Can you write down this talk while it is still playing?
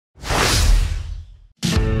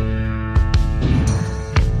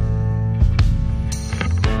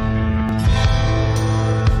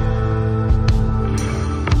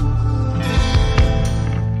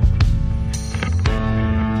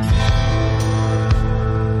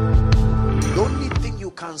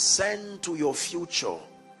transcend to your future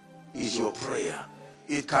is your prayer.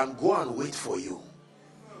 It can go and wait for you.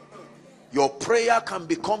 Your prayer can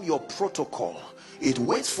become your protocol. It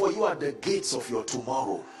waits for you at the gates of your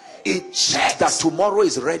tomorrow. It checks that tomorrow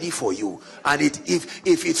is ready for you. And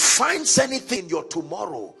if it finds anything in your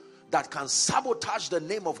tomorrow that can sabotage the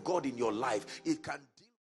name of God in your life, it can deal.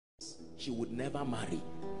 She would never marry.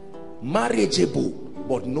 Marriageable,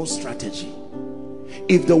 but no strategy.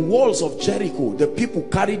 If the walls of Jericho, the people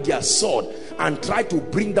carried their sword and tried to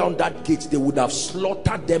bring down that gate, they would have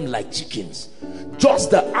slaughtered them like chickens.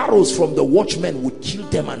 Just the arrows from the watchmen would kill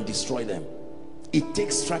them and destroy them. It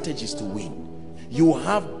takes strategies to win. You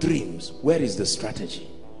have dreams. Where is the strategy?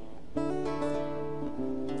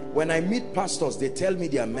 When I meet pastors, they tell me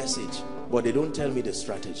their message, but they don't tell me the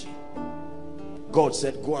strategy. God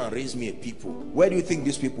said, go and raise me a people. Where do you think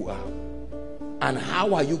these people are? And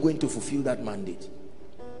how are you going to fulfill that mandate?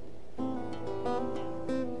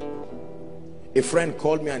 A friend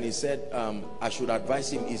called me and he said, I should advise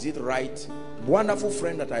him, is it right? Wonderful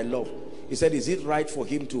friend that I love. He said, is it right for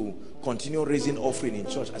him to continue raising offering in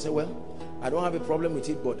church? I said, well, I don't have a problem with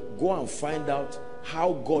it, but go and find out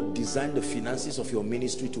how God designed the finances of your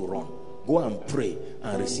ministry to run. Go and pray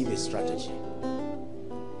and receive a strategy.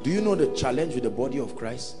 Do you know the challenge with the body of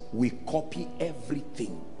Christ? We copy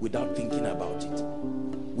everything without thinking about it.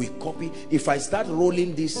 We copy. If I start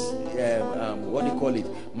rolling this, what do you call it?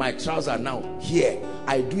 My trousers now here.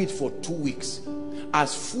 I do it for 2 weeks.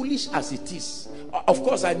 As foolish as it is. Of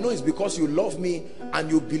course, I know it's because you love me and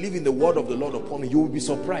you believe in the word of the Lord upon me. You will be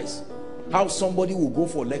surprised how somebody will go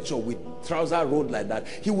for lecture with trouser rolled like that.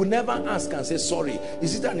 He will never ask and say, sorry,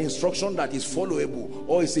 is it an instruction that is followable,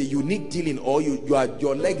 or is a unique dealing, or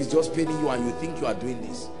your leg is just paining you and you think you are doing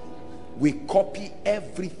this? We copy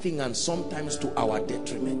everything, and sometimes to our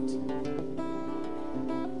detriment.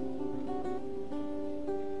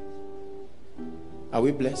 Are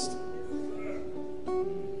we blessed?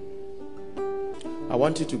 I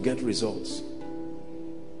want you to get results.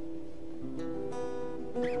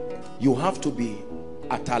 You have to be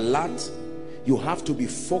at alert. You have to be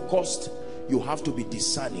focused. You have to be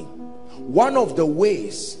discerning. One of the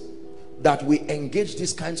ways that we engage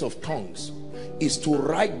these kinds of tongues is to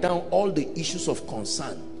write down all the issues of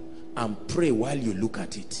concern and pray while you look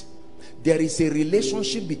at it. There is a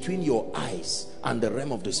relationship between your eyes and the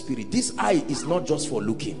realm of the spirit. This eye is not just for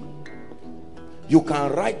looking. You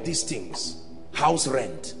can write these things. House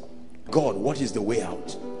rent. God, what is the way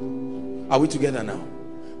out? Are we together now?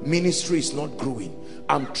 Ministry is not growing.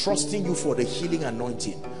 I'm trusting you for the healing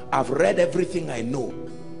anointing. I've read everything I know.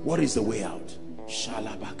 What is the way out?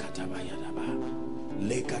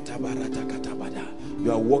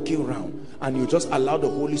 You are walking around and you just allow the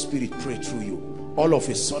Holy Spirit pray through you. All of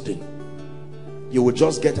a sudden, you will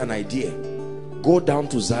just get an idea. Go down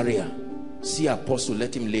to Zaria, see Apostle,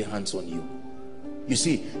 let him lay hands on you. You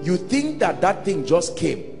see, you think that that thing just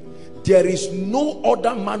came. There is no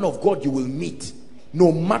other man of God you will meet,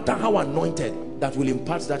 no matter how anointed, that will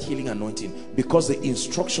impart that healing anointing, because the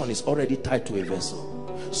instruction is already tied to a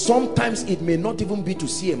vessel. Sometimes it may not even be to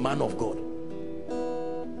see a man of God.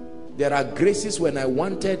 There are graces when I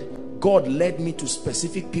wanted, God led me to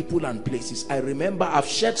specific people and places. I remember I've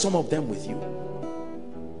shared some of them with you.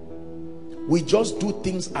 We just do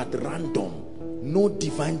things at random, no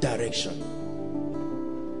divine direction.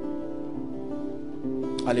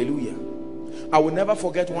 Hallelujah. I will never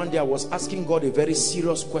forget, one day I was asking God a very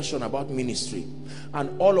serious question about ministry, and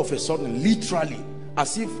all of a sudden, literally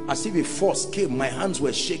as if a force came, my hands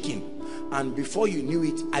were shaking, and before you knew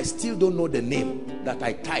it, I still don't know the name that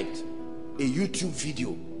I typed, a YouTube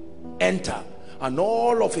video, enter, and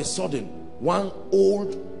all of a sudden one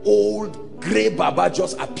old gray baba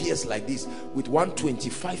just appears like this with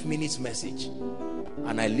 125 minutes message,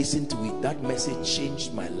 and I listened to it. That message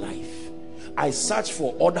changed my life. I searched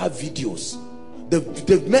for other videos.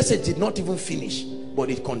 The message did not even finish, but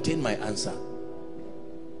it contained my answer.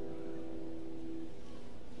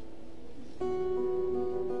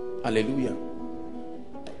 Hallelujah.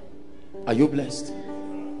 Are you blessed?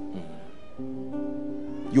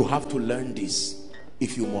 You have to learn this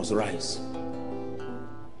if you must rise.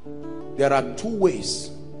 There are two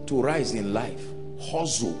ways to rise in life.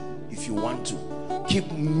 Hustle if you want to.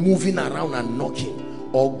 Keep moving around and knocking.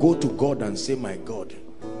 Or go to God and say, my God,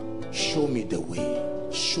 show me the way.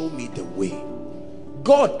 Show me the way.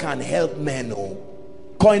 God can help men. Oh,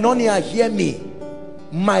 Koinonia, hear me.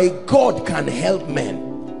 My God can help men.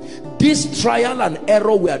 This trial and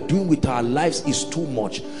error we are doing with our lives is too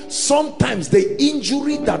much. Sometimes the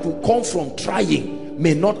injury that will come from trying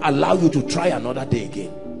may not allow you to try another day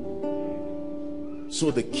again.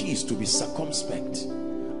 So the key is to be circumspect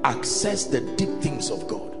access the deep things of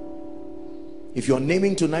God. If you're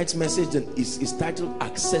naming tonight's message, then it's titled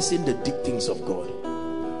Accessing the Deep Things of God.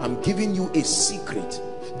 I'm giving you a secret.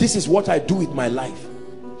 This is what I do with my life.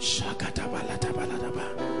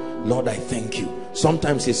 Lord, I thank you.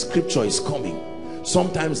 Sometimes a scripture is coming.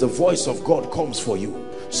 Sometimes the voice of God comes for you.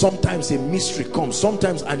 Sometimes a mystery comes.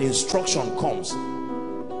 Sometimes an instruction comes.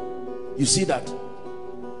 You see that?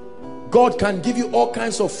 God can give you all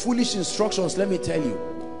kinds of foolish instructions. Let me tell you.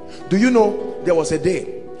 Do you know there was a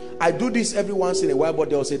day, I do this every once in a while, but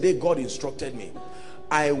there was a day God instructed me.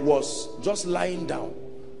 I was just lying down.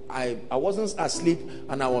 I wasn't asleep,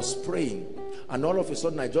 and I was praying, and all of a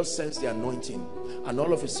sudden I just sensed the anointing, and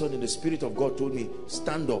all of a sudden the Spirit of God told me,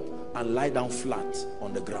 stand up and lie down flat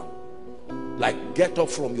on the ground. Like, get up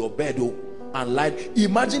from your bed and lie.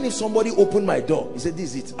 Imagine if somebody opened my door. He said,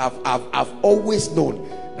 this is it. I've always known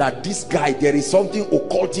that this guy, there is something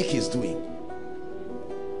occultic he's doing.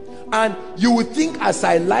 And you would think as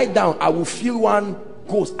I lie down, I will feel one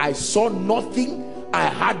ghost. I saw nothing. I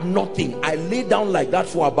had nothing. I lay down like that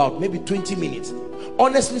for about maybe 20 minutes.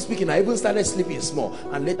 Honestly speaking, I even started sleeping small.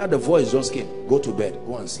 And later the voice just came, go to bed,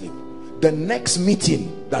 go and sleep. The next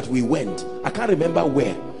meeting that we went, I can't remember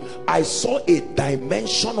where, I saw a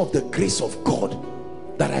dimension of the grace of God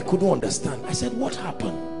that I couldn't understand. I said, what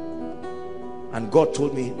happened? And God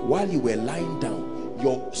told me, while you were lying down,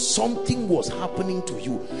 something was happening to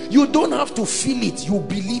you. You don't have to feel it, you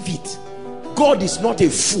believe it. God is not a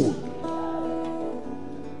fool.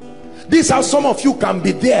 This is how some of you can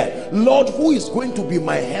be there. Lord, who is going to be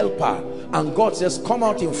my helper? And God says, come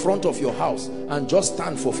out in front of your house and just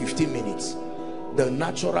stand for 15 minutes. The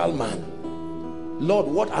natural man. Lord,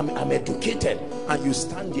 what I'm educated, and you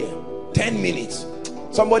stand there 10 minutes.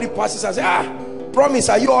 Somebody passes and says, promise,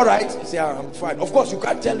 are you all right? You say, I'm fine. Of course, you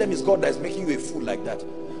can't tell them it's God that is making you a fool like that.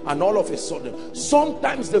 And all of a sudden,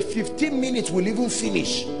 sometimes the 15 minutes will even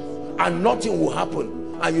finish and nothing will happen.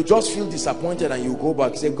 And you just feel disappointed, and you go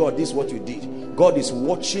back and say, God, this is what you did. God is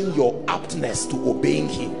watching your aptness to obeying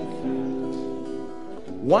him.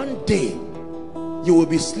 One day, you will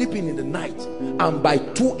be sleeping in the night, and by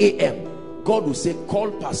 2 a.m., God will say,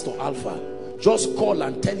 call Pastor Alpha. Just call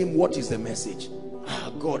and tell him what is the message.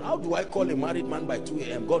 God, how do I call a married man by 2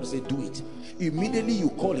 a.m? God will say, do it. Immediately you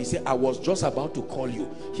call, he said, I was just about to call you.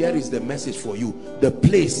 Here is the message for you. The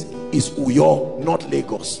place is Uyo, not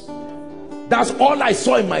Lagos. That's all I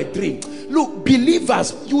saw in my dream. Look,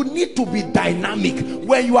 believers, you need to be dynamic.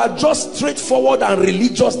 When you are just straightforward and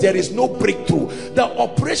religious, there is no breakthrough. The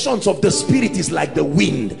operations of the Spirit is like the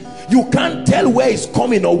wind. You can't tell where it's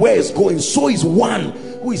coming or where it's going. So is one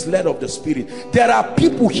who is led of the Spirit. There are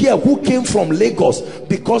people here who came from Lagos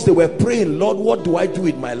because they were praying, Lord, what do I do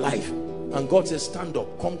with my life? And God says, stand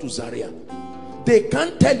up, come to Zaria. They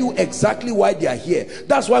can't tell you exactly why they are here.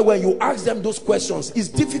 That's why when you ask them those questions, it's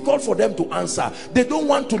difficult for them to answer. They don't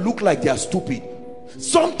want to look like they are stupid.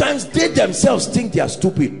 Sometimes they themselves think they are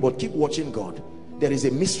stupid, but keep watching God. There is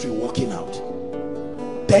a mystery working out.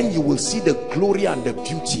 Then you will see the glory and the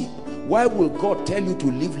beauty. Why will God tell you to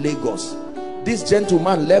leave Lagos? This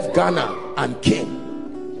gentleman left Ghana and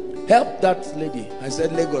came. Help that lady. I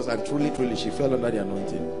said Lagos, and truly she fell under the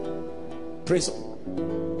anointing. Praise God.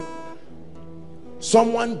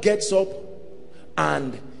 Someone gets up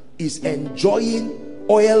and is enjoying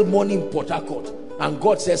oil money in Port Harcourt, and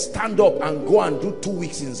God says, stand up and go and do 2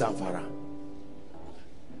 weeks in Zamfara.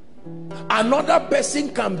 Another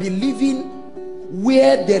person can be living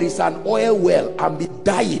where there is an oil well and be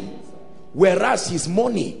dying, whereas his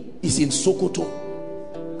money is in Sokoto.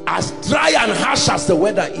 As dry and harsh as the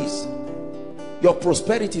weather is, your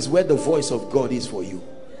prosperity is where the voice of God is for you.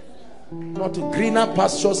 Not greener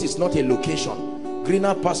pastures is not a location.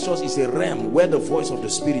 Greener pastures is a realm where the voice of the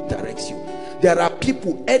Spirit directs you. There are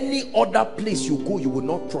people, any other place you go, you will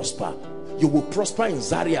not prosper. You will prosper in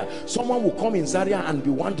Zaria. Someone will come in Zaria and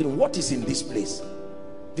be wondering, what is in this place?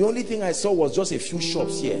 The only thing I saw was just a few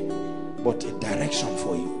shops here, but a direction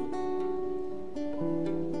for you.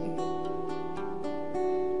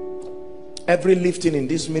 Every lifting in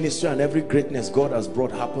this ministry and every greatness God has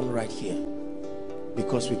brought happened right here,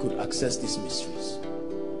 because we could access these mysteries.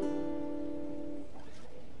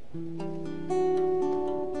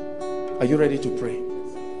 Are you ready to pray?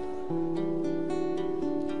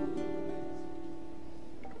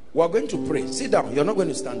 We are going to pray. Sit down. You're not going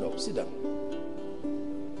to stand up. Sit down.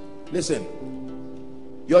 Listen.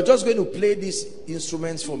 You're just going to play these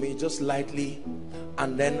instruments for me just lightly,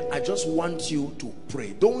 and then I just want you to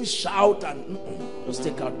pray. Don't shout and just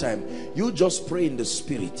take out time. You just pray in the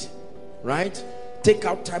Spirit, right? Take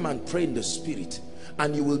out time and pray in the Spirit,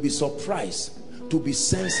 and you will be surprised to be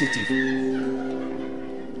sensitive.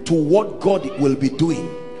 to what God will be doing.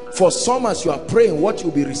 For some, as you are praying, what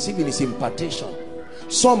you'll be receiving is impartation.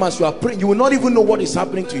 Some, as you are praying, you will not even know what is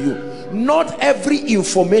happening to you. Not every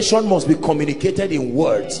information must be communicated in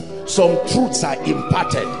words. Some truths are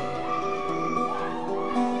imparted.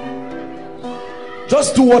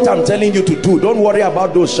 Just do what I'm telling you to do. Don't worry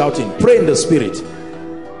about those shouting. Pray in the spirit.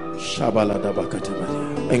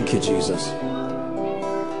 Thank you, Jesus.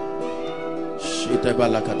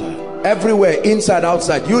 Everywhere, inside,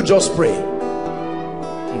 outside, you just pray.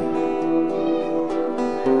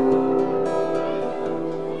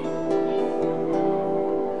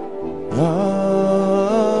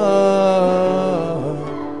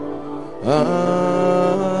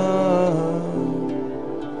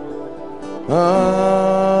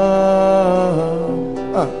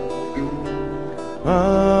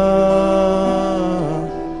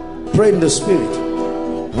 Pray in the spirit.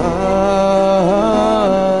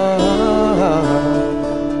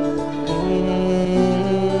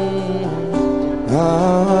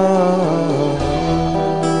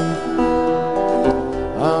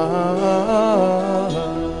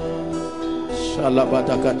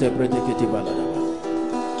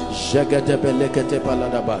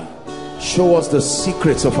 Show us the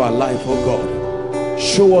secrets of our life, oh God.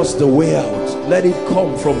 Show us the way out. Let it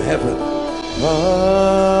come from heaven.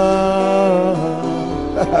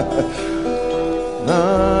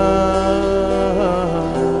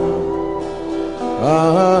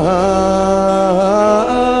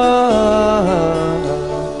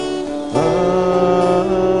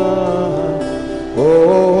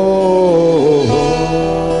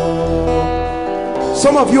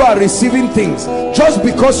 Some of you are receiving things just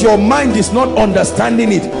because your mind is not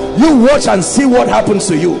understanding it. You watch and see what happens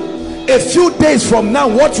to you. A few days from now,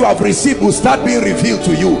 what you have received will start being revealed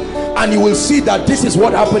to you, and you will see that this is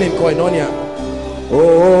what happened in Koinonia.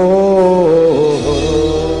 Oh,